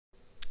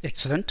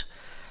Excellent.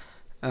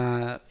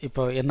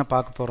 இப்போ என்ன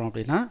பார்க்க போகிறோம்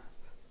அப்படின்னா,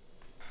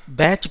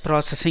 பேட்ச்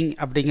ப்ராசஸிங்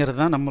அப்படிங்கிறது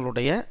தான்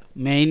நம்மளுடைய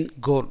மெயின்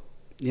கோல்.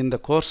 இந்த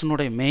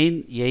கோர்ஸினுடைய மெயின்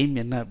எய்ம்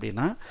என்ன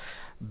அப்படின்னா,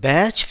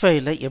 பேட்ச்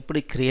ஃபைலை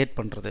எப்படி க்ரியேட்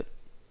பண்ணுறது,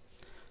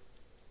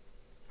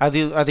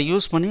 அதை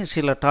யூஸ் பண்ணி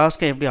சில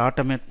டாஸ்க்கை எப்படி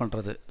ஆட்டோமேட்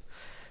பண்ணுறது.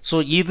 ஸோ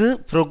இது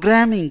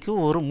ப்ரோக்ராமிங்க்கு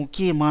ஒரு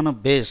முக்கியமான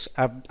பேஸ்.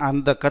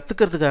 அந்த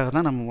கற்றுக்கிறதுக்காக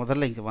தான் நம்ம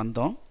முதல்ல இங்கே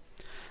வந்தோம்.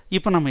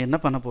 இப்போ நம்ம என்ன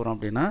பண்ண போகிறோம்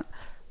அப்படின்னா,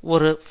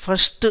 ஒரு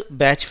ஃபஸ்ட்டு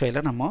பேட்ச்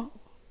ஃபைலை நம்ம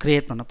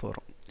க்ரியேட் பண்ண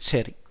போகிறோம்.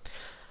 சரி,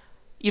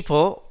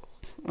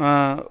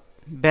 இப்போது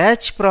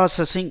பேட்ச்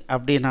ப்ராசஸிங்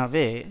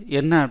அப்படின்னாவே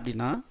என்ன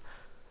அப்படின்னா,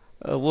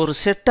 ஒரு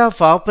செட்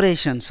ஆஃப்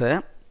ஆப்ரேஷன்ஸை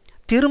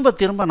திரும்ப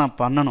திரும்ப நான்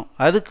பண்ணணும்.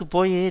 அதுக்கு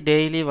போய்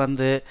டெய்லி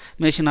வந்து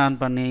மெஷின்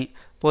ஆன் பண்ணி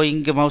போய்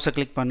இங்கே மவுஸை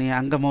கிளிக் பண்ணி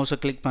அங்கே மவுஸை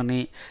கிளிக் பண்ணி,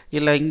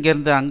 இல்லை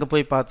இங்கேருந்து அங்கே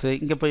போய் பார்த்து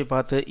இங்கே போய்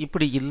பார்த்து,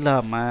 இப்படி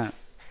இல்லாமல்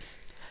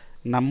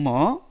நம்ம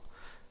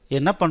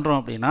என்ன பண்ணுறோம்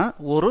அப்படின்னா,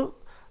 ஒரு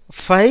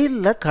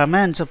ஃபைலில்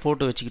கமெண்ட்ஸை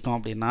போட்டு வச்சுக்கிட்டோம்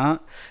அப்படின்னா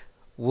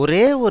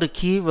ஒரே ஒரு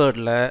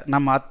கீவேர்டில்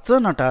நம்ம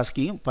அத்தனை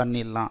டாஸ்கையும்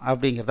பண்ணிடலாம்.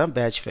 அப்படிங்கிறது தான்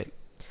பேட்ச் ஃபைல்.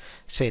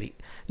 சரி,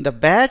 இந்த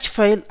பேட்ச்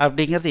ஃபைல்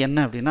அப்படிங்கிறது என்ன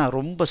அப்படின்னா,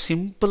 ரொம்ப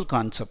simple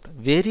concept,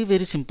 very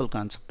very simple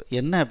concept.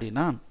 என்ன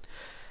அப்படின்னா,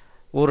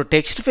 ஒரு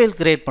டெக்ஸ்ட் ஃபைல்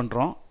க்ரியேட்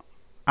பண்ணுறோம்.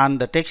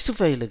 அந்த டெக்ஸ்ட்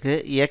ஃபைலுக்கு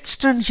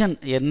எக்ஸ்டென்ஷன்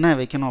என்ன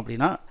வைக்கணும்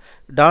அப்படின்னா,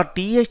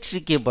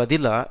 .txt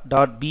பதிலாக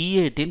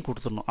 .bat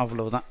கொடுத்துடணும்.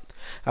 அவ்வளவுதான்.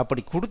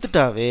 அப்படி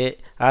கொடுத்துட்டாவே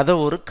அதை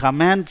ஒரு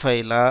கமாண்ட்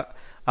ஃபைலாக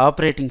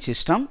ஆப்ரேட்டிங்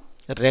சிஸ்டம்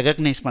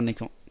ரெகக்னைஸ்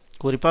பண்ணிக்கும்.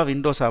 குறிப்பாக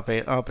விண்டோஸ்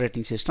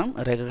ஆப்ரேட்டிங் சிஸ்டம்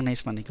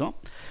ரெகக்னைஸ் பண்ணிக்கும்.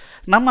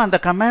 நம்ம அந்த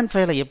கமாண்ட்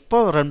ஃபைலை எப்போ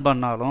ரன்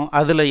பண்ணாலும்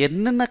அதில்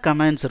என்னென்ன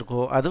கமாண்ட்ஸ்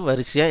இருக்கோ அது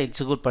வரிசையாக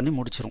எக்ஸிக்யூட் பண்ணி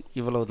முடிச்சிடும்.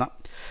 இவ்வளவு தான்.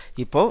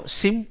 இப்போது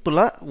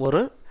சிம்பிளாக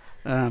ஒரு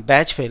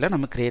பேட்ச் ஃபைலை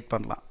நம்ம க்ரியேட்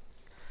பண்ணலாம்.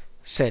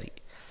 சரி,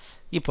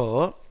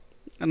 இப்போது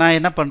நான்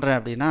என்ன பண்ணுறேன்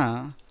அப்படின்னா,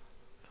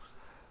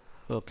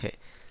 ஓகே,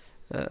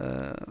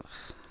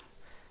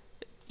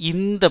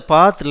 இந்த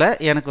பாத்தில்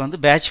எனக்கு வந்து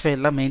பேட்ச்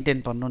ஃபைல்லாம்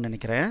மெயின்டைன் பண்ணணும்னு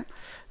நினைக்கிறேன்.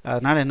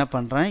 அதனால் என்ன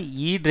பண்ணுறேன்,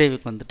 இ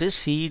டிரைவுக்கு வந்துட்டு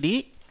சிடி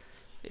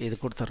இது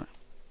கொடுத்துட்றேன்.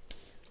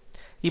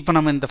 இப்போ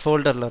நம்ம இந்த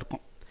ஃபோல்டரில்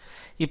இருக்கோம்.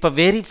 இப்போ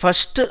வெரி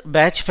ஃபஸ்ட்டு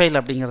பேட்ச் ஃபைல்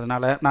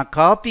அப்படிங்கிறதுனால நான்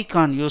காப்பி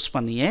கான் யூஸ்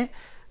பண்ணியே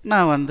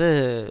நான் வந்து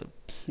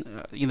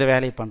இந்த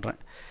வேலையை பண்ணுறேன்.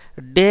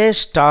 டே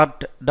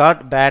ஸ்டார்ட்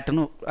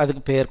 .batன்னு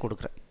அதுக்கு பேர்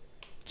கொடுக்குறேன்.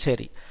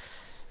 சரி,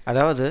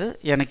 அதாவது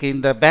எனக்கு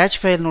இந்த பேட்ச்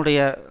ஃபைலினுடைய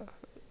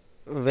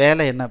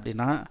வேலை என்ன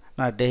அப்படின்னா,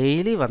 நான்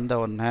டெய்லி வந்த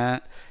உடனே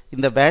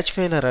இந்த பேட்ச்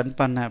ஃபைலை ரன்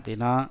பண்ணேன்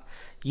அப்படின்னா,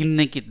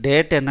 இன்றைக்கி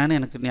டேட் என்னன்னு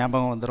எனக்கு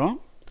ஞாபகம் வந்துடும்,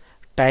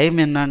 டைம்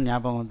என்னன்னு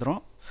ஞாபகம்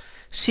வந்துடும்.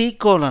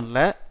 C:'ல்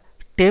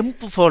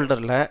டெம்ப்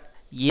ஃபோல்டரில்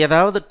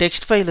ஏதாவது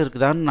டெக்ஸ்ட் ஃபைல்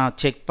இருக்குதான்னு நான்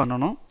செக்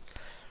பண்ணணும்.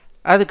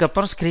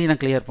 அதுக்கப்புறம் ஸ்க்ரீனை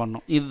கிளியர்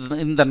பண்ணணும்.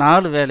 இந்த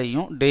 4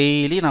 வேலையும்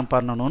டெய்லி நான்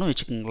பண்ணணும்னு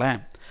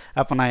வச்சுக்கோங்களேன்.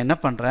 அப்போ நான் என்ன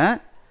பண்ணுறேன்,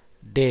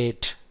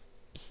 டேட்,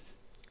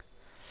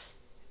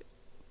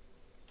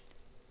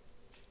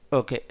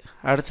 ஓகே,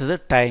 அடுத்தது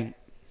டைம்,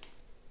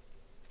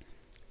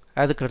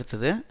 அதுக்கு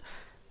அடுத்தது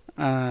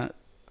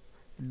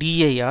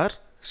dir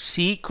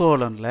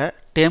C:'ல்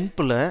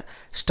டெம்பில்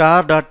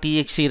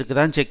star.txt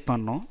இருக்குதான்னு செக்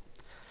பண்ணணும்.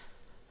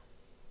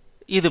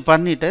 இது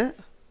பண்ணிவிட்டு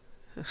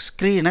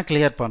ஸ்க்ரீனை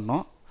கிளியர்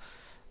பண்ணணும்.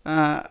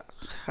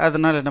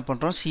 அதனால் என்ன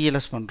பண்ணுறோம்,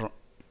 CLS பண்ணுறோம்.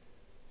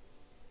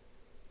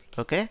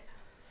 ஓகே,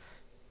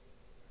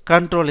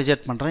 கண்ட்ரோல்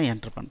Z பண்ணுறேன்,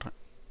 என்ட்ரு பண்ணுறேன்.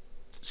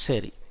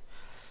 சரி,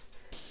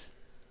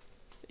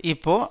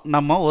 இப்போது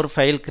நம்ம ஒரு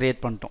ஃபைல்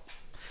க்ரியேட் பண்ணிட்டோம்,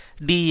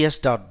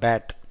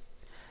 ds.bat.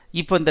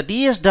 இப்போ இந்த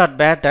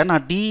ds.batஐ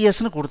நான்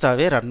dsன்னு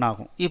கொடுத்தாவே ரன்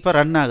ஆகும். இப்போ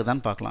ரன்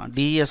ஆகுதான்னு பார்க்கலாம்.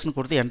 dsன்னு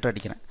கொடுத்து என்ட்ரு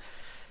அடிக்கிறேன்.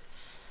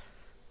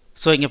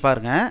 ஸோ இங்கே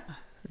பாருங்கள்,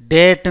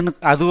 டேட்டுன்னு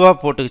அதுவாக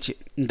போட்டுக்குச்சு.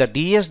 இந்த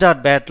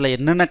ds.batல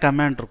என்னென்ன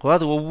கமாண்ட் இருக்கோ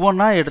அது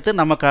ஒவ்வொன்றா எடுத்து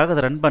நமக்காக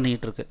அதை ரன்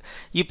பண்ணிகிட்டு இருக்கு.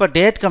 இப்போ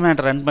டேட்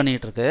கமாண்ட் ரன்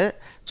பண்ணிகிட்டு இருக்கு.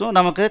 ஸோ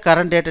நமக்கு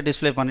கரண்ட் டேட்டை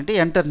டிஸ்பிளே பண்ணிவிட்டு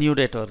என்டர் நியூ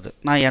டேட் வருது.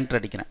 நான் என்டர்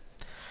அடிக்கிறேன்.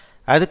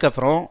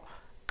 அதுக்கப்புறம்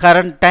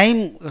கரண்ட்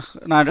டைம்,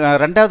 நான்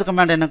ரெண்டாவது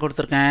கமாண்ட் என்ன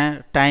கொடுத்துருக்கேன்,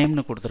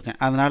 டைம்னு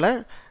கொடுத்துருக்கேன். அதனால்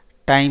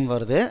டைம்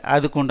வருது,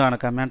 அதுக்கு உண்டான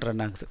கமாண்ட்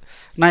ரன் ஆகுது.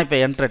 நான் இப்போ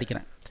என்டர்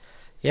அடிக்கிறேன்.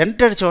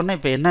 என்டர் அடித்த உடனே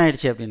இப்போ என்ன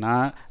ஆயிடுச்சு அப்படின்னா,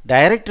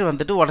 டைரக்டரி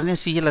வந்துட்டு உடனே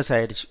CLS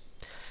ஆகிடுச்சு.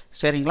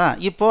 சரிங்களா?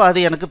 இப்போது அது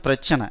எனக்கு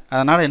பிரச்சனை.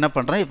 அதனால் என்ன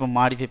பண்ணுறேன், இப்போ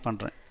மாடிஃபை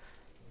பண்ணுறேன்.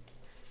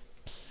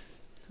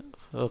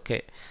 ஓகே,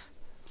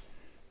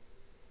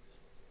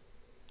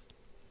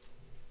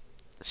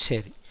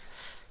 சரி,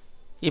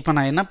 இப்போ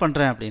நான் என்ன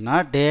பண்ணுறேன் அப்படின்னா,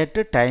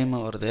 டேட்டு டைமு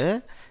வருது.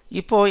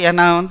 இப்போது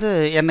நான் வந்து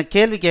என்னை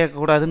கேள்வி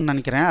கேட்கக்கூடாதுன்னு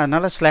நினைக்கிறேன்.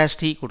 அதனால்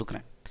 /t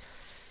கொடுக்குறேன்.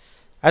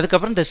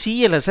 அதுக்கப்புறம் இந்த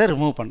CLSஐ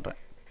ரிமூவ் பண்ணுறேன்.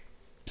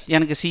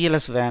 எனக்கு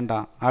CLS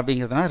வேண்டாம்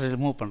அப்படிங்கிறதுனால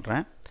ரிமூவ்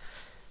பண்ணுறேன்.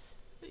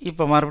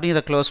 இப்போ மறுபடியும்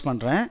இதை க்ளோஸ்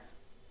பண்ணுறேன்.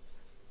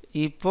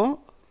 இப்போது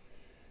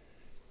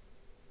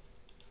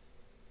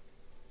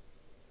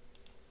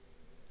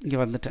இங்கே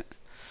வந்துட்டேன்.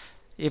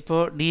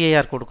 இப்போது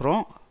dir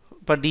கொடுக்குறோம்.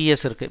 இப்போ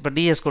ds இருக்குது. இப்போ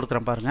ds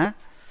கொடுக்குறேன்.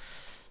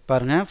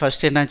 பாருங்கள்,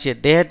 ஃபஸ்ட்டு என்னாச்சு,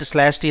 டேட்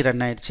 /t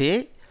ரன் ஆகிடுச்சு.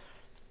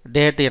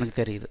 டேட்டு எனக்கு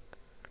தெரியுது.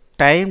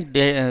 டைம்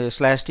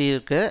 /t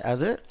இருக்குது,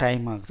 அது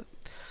டைம் ஆகுது.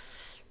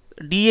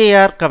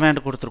 dir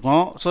கமாண்ட்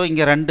கொடுத்துருக்கோம். ஸோ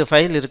இங்கே 2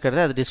 ஃபைல்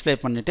இருக்கிறது அது டிஸ்பிளே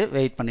பண்ணிவிட்டு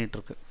வெயிட்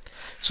பண்ணிகிட்ருக்கு.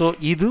 ஸோ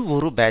இது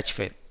ஒரு பேட்ச்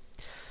ஃபைல்.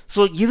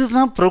 ஸோ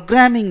இதுதான்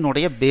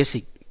ப்ரோக்ராமிங்னுடைய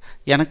பேசிக்.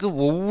 எனக்கு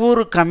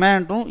ஒவ்வொரு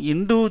கமாண்டும்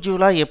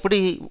இண்டிவிஜுவலாக எப்படி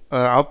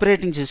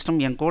ஆப்ரேட்டிங்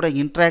சிஸ்டம் என் கூட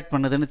இன்ட்ராக்ட்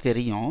பண்ணுதுன்னு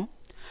தெரியும்.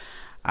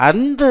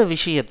 அந்த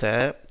விஷயத்தை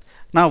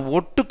நான்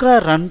ஒட்டுக்கா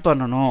ரன்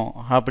பண்ணணும்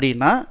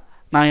அப்படின்னா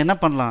நான் என்ன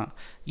பண்ணலாம்,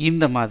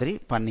 இந்த மாதிரி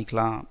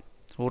பண்ணிக்கலாம்.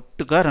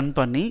 ஒட்டுக்கா ரன்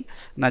பண்ணி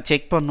நான்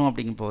செக் பண்ணும்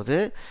அப்படிங்கும்போது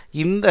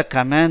இந்த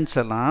கமாண்ட்ஸ்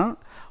எல்லாம்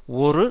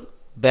ஒரு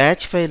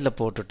பேட்ச் ஃபைலில்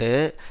போட்டுட்டு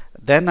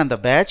தென் அந்த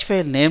பேட்ச்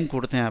ஃபைல் நேம்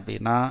கொடுத்தேன்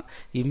அப்படின்னா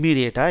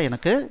இம்மீடியட்டாக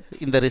எனக்கு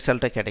இந்த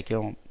ரிசல்ட்டை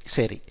கிடைக்கும்.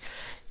 சரி,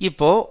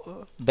 இப்போது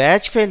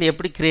பேட்ச் ஃபைல்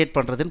எப்படி க்ரியேட்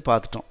பண்ணுறதுன்னு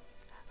பார்த்துட்டோம்.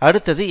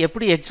 அடுத்தது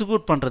எப்படி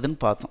எக்ஸிக்யூட் பண்ணுறதுன்னு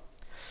பார்த்தோம்.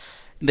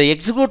 இந்த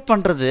எக்ஸிக்யூட்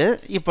பண்ணுறது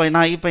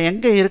நான் இப்போ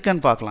எங்கே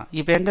இருக்கேன்னு பார்க்கலாம்.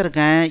 இப்போ எங்கே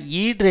இருக்கேன்,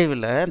 இ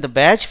டிரைவில் இந்த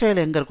பேட்ச்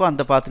ஃபைல் எங்கே இருக்கோ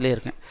அந்த பாத்துலேயே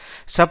இருக்கேன்.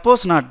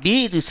 சப்போஸ் நான்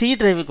சி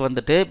டிரைவுக்கு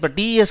வந்துட்டு இப்போ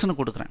டிஎஸ்ன்னு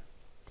கொடுக்குறேன்,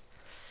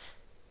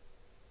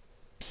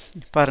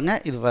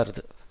 பாருங்கள் இது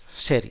வருது.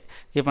 சரி,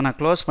 இப்போ நான்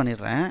க்ளோஸ்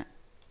பண்ணிடுறேன்,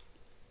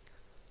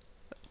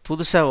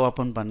 புதுசாக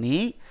ஓப்பன் பண்ணி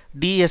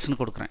டிஎஸ்ன்னு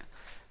கொடுக்குறேன்.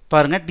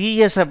 பாருங்கள்,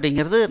 டிஎஸ்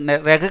அப்படிங்கிறது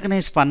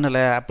ரெகக்னைஸ்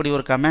பண்ணலை, அப்படி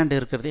ஒரு கமாண்ட்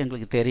இருக்கிறது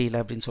எங்களுக்கு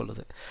தெரியல அப்படின்னு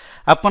சொல்லுது.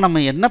 அப்போ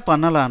நம்ம என்ன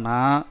பண்ணலான்னா,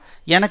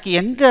 எனக்கு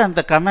எங்கே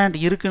அந்த கமாண்ட்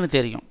இருக்குன்னு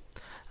தெரியும்.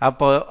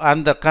 அப்போ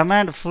அந்த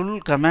கமாண்ட் ஃபுல்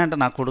கமாண்டை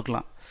நான்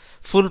கொடுக்கலாம்,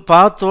 ஃபுல்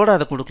பாத்தோடு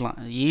அதை கொடுக்கலாம்.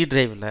 இ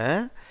டிரைவில்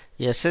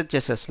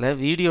எஸ்ஹெச்எஸ்எஸில்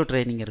வீடியோ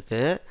ட்ரைனிங்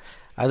இருக்குது,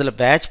 அதில்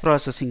பேட்ச்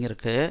ப்ராசஸிங்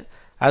இருக்குது,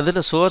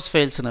 அதில் சோர்ஸ்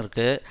ஃபைல்ஸ்னு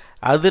இருக்குது,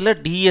 அதில்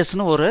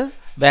டிஎஸ்னு ஒரு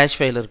பேட்ச்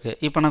ஃபைல் இருக்குது.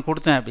 இப்போ நான்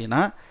கொடுத்தேன்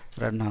அப்படின்னா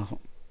ரன்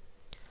ஆகும்.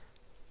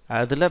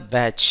 அதில்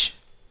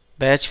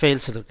பேட்ச்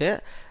ஃபைல்ஸ்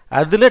இருக்குது,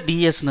 அதில்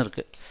டிஎஸ்னு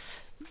இருக்குது.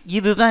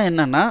 இதுதான்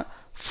என்னென்னா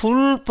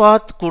ஃபுல்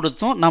பாத்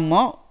கொடுத்தும்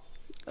நம்ம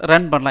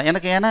ரன் பண்ணலாம்.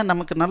 எனக்கு ஏன்னா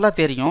நமக்கு நல்லா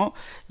தெரியும்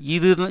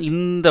இது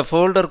இந்த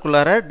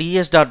ஃபோல்டருக்குள்ளார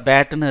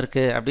ds.batன்னு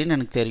இருக்குது அப்படின்னு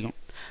எனக்கு தெரியும்.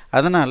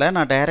 அதனால்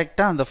நான்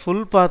டைரெக்டாக அந்த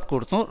ஃபுல் பாத்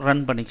கொடுத்தும்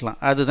ரன் பண்ணிக்கலாம்.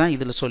 அதுதான்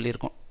இதில்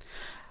சொல்லியிருக்கோம்.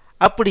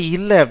 அப்படி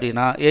இல்லை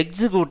அப்படின்னா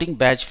எக்ஸிக்யூட்டிங்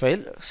பேட்ச்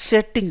ஃபைல்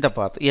செட்டிங் த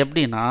பாத்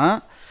எப்படின்னா,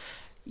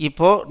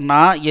 இப்போது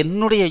நான்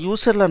என்னுடைய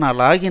யூசரில் நான்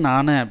லாகின்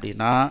ஆனேன்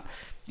அப்படின்னா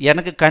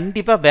எனக்கு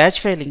கண்டிப்பாக பேட்ச்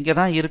ஃபைல் இங்கே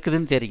தான்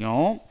இருக்குதுன்னு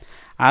தெரியும்.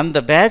 அந்த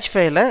பேட்ச்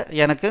ஃபைலை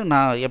எனக்கு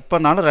நான்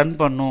எப்போனாலும் ரன்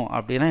பண்ணும்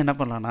அப்படின்னா என்ன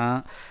பண்ணலான்னா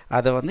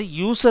அதை வந்து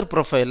யூசர்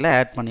ப்ரொஃபைலில்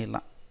ஆட்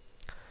பண்ணிடலாம்.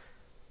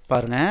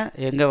 பாருங்கள்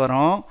எங்கே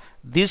வரும்,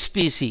 திஸ்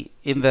பிசி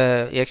இந்த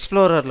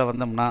எக்ஸ்ப்ளோரரில்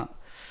வந்தோம்னா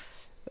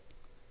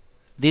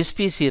திஸ்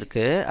பிசி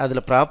இருக்குது,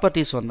 அதில்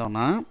ப்ராப்பர்ட்டிஸ்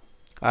வந்தோம்னா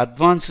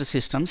அட்வான்ஸ்டு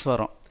சிஸ்டம்ஸ்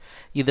வரும்.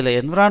 இதில்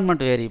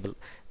என்விரான்மெண்ட் வேரியபிள்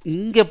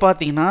இங்கே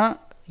பார்த்தீங்கன்னா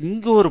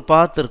இங்கே ஒரு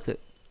பாத் இருக்குது,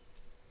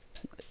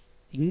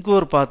 இங்கே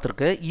ஒரு பாத்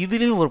இருக்குது,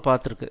 இதுலேயும் ஒரு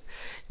பாத் இருக்குது.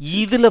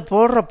 இதில்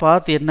போடுற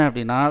பாத் என்ன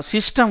அப்படின்னா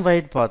சிஸ்டம்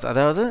வைட் பாத்,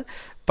 அதாவது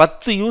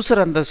 10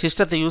 யூசர் அந்த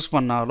சிஸ்டத்தை யூஸ்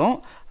பண்ணாலும்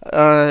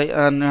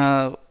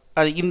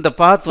இந்த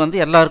பாத் வந்து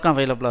எல்லாருக்கும்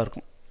அவைலபிளாக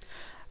இருக்கும்.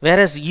 வேற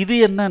இது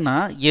என்னன்னா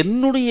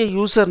என்னுடைய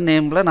யூசர்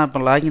நேமில் நான்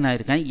இப்போ லாகின்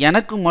ஆகிருக்கேன்,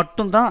 எனக்கு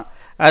மட்டும்தான்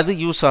அது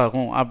யூஸ்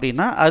ஆகும்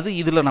அப்படின்னா அது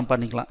இதில் நான்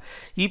பண்ணிக்கலாம்.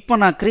 இப்போ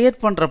நான் க்ரியேட்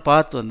பண்ணுற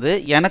பாத் வந்து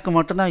எனக்கு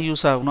மட்டும்தான்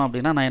யூஸ் ஆகணும்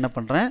அப்படின்னா நான் என்ன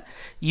பண்ணுறேன்,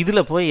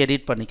 இதில் போய்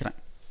எடிட் பண்ணிக்கிறேன்,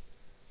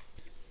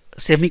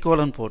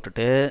 செமிகோலன்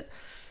போட்டுட்டு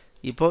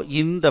இப்போது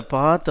இந்த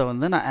பாத்தை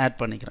வந்து நான் ஆட்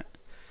பண்ணிக்கிறேன்.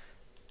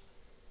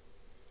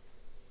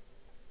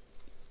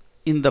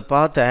 இந்த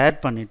பாத்தை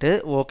ஆட் பண்ணிவிட்டு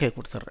ஓகே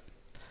கொடுத்துட்றேன்.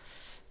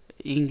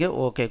 இங்கே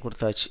ஓகே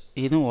கொடுத்தாச்சு,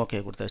 இதுவும் ஓகே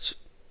கொடுத்தாச்சு.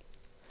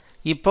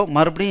 இப்போ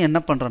மறுபடியும் என்ன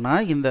பண்ணுறேன்னா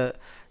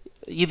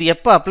இது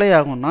எப்போ அப்ளை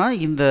ஆகும்னா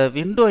இந்த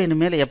விண்டோ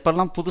இனிமேல்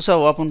எப்போல்லாம்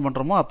புதுசாக ஓப்பன்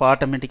பண்ணுறோமோ அப்போ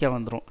ஆட்டோமேட்டிக்காக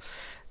வந்துடும்.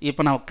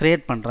 இப்போ நான்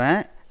க்ரியேட் பண்ணுறேன்,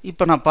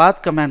 இப்போ நான்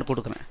பாத் கமாண்ட்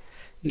கொடுக்குறேன்.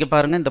 இங்கே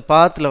பாருங்கள் இந்த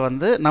பாத்தில்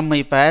வந்து நம்ம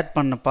இப்போ ஆட்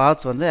பண்ண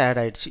பாத் வந்து ஆட்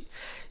ஆகிடுச்சு.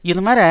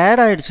 இது மாதிரி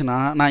ஆட் ஆகிடுச்சுன்னா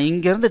நான்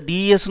இங்கேருந்து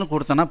டிஎஸ்னு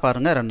கொடுத்தேன்னா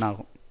பாருங்கள் ரன்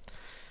ஆகும்.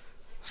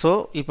 ஸோ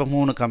இப்போ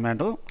 3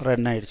 கமாண்டும்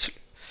ரன் ஆகிடுச்சு.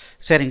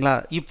 சரிங்களா,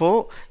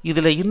 இப்போது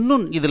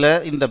இதில்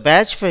இந்த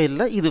பேட்ச்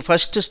ஃபைலில் இது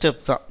ஃபஸ்ட்டு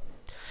ஸ்டெப் தான்.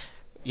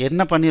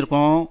 என்ன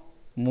பண்ணியிருக்கோம்,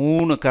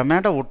 3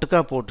 கமாண்டை ஒட்டுக்கா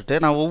போட்டுட்டு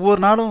நான் ஒவ்வொரு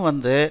நாளும்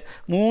வந்து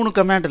 3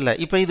 கமாண்ட் இல்லை,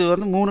 இப்போ இது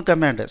வந்து 3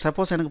 கமாண்டு.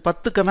 சப்போஸ் எனக்கு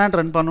 10 கமாண்ட்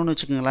ரன் பண்ணணும்னு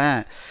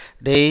வச்சுக்கோங்களேன்,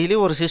 டெய்லி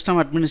ஒரு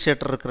சிஸ்டம்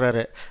அட்மினிஸ்ட்ரேட்டர்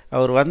இருக்கிறாரு,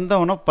 அவர்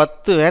வந்தவொன்னே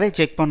 10 வேலையை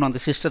செக் பண்ணணும்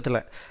அந்த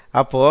சிஸ்டத்தில்.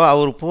 அப்போது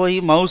அவர் போய்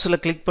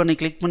மவுஸில்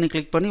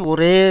கிளிக் பண்ணி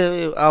ஒரே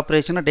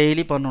ஆப்ரேஷனை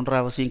டெய்லி பண்ணுன்ற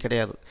அவசியம்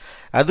கிடையாது.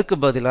 அதுக்கு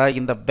பதிலாக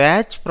இந்த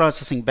பேட்ச்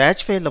ப்ராசஸிங்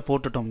பேட்ச் ஃபைலில்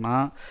போட்டுட்டோம்னா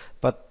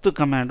 10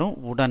 கமாண்டும்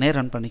உடனே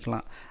ரன்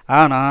பண்ணிக்கலாம்.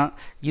 ஆனால்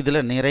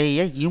இதில்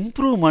நிறைய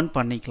இம்ப்ரூவ்மெண்ட்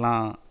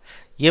பண்ணிக்கலாம்.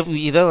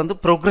 இதை வந்து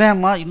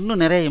ப்ரோக்ராமாக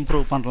இன்னும் நிறைய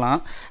இம்ப்ரூவ் பண்ணலாம்.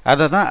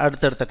 அதை தான்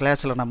அடுத்தடுத்த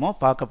கிளாஸில் நம்ம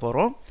பார்க்க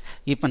போகிறோம்.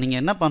 இப்போ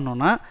நீங்கள் என்ன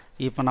பண்ணணுன்னா,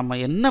 இப்போ நம்ம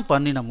என்ன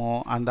பண்ணினோமோ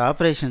அந்த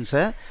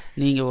ஆப்ரேஷன்ஸை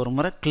நீங்கள் ஒரு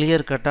முறை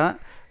கிளியர் கட்டாக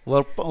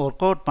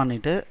ஒர்க் அவுட்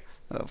பண்ணிவிட்டு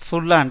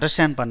ஃபுல்லாக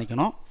அண்டர்ஸ்டாண்ட்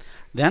பண்ணிக்கணும்.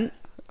 Then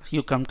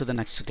you come to the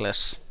next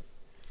class.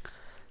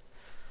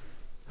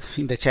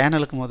 இந்த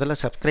சேனலுக்கு முதல்ல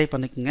சப்ஸ்கிரைப்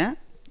பண்ணிக்கோங்க,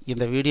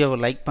 இந்த வீடியோவை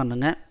லைக்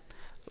பண்ணுங்கள்,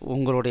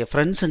 உங்களுடைய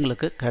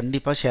ஃப்ரெண்ட்ஸுங்களுக்கு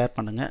கண்டிப்பாக ஷேர்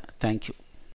பண்ணுங்கள். தேங்க்யூ.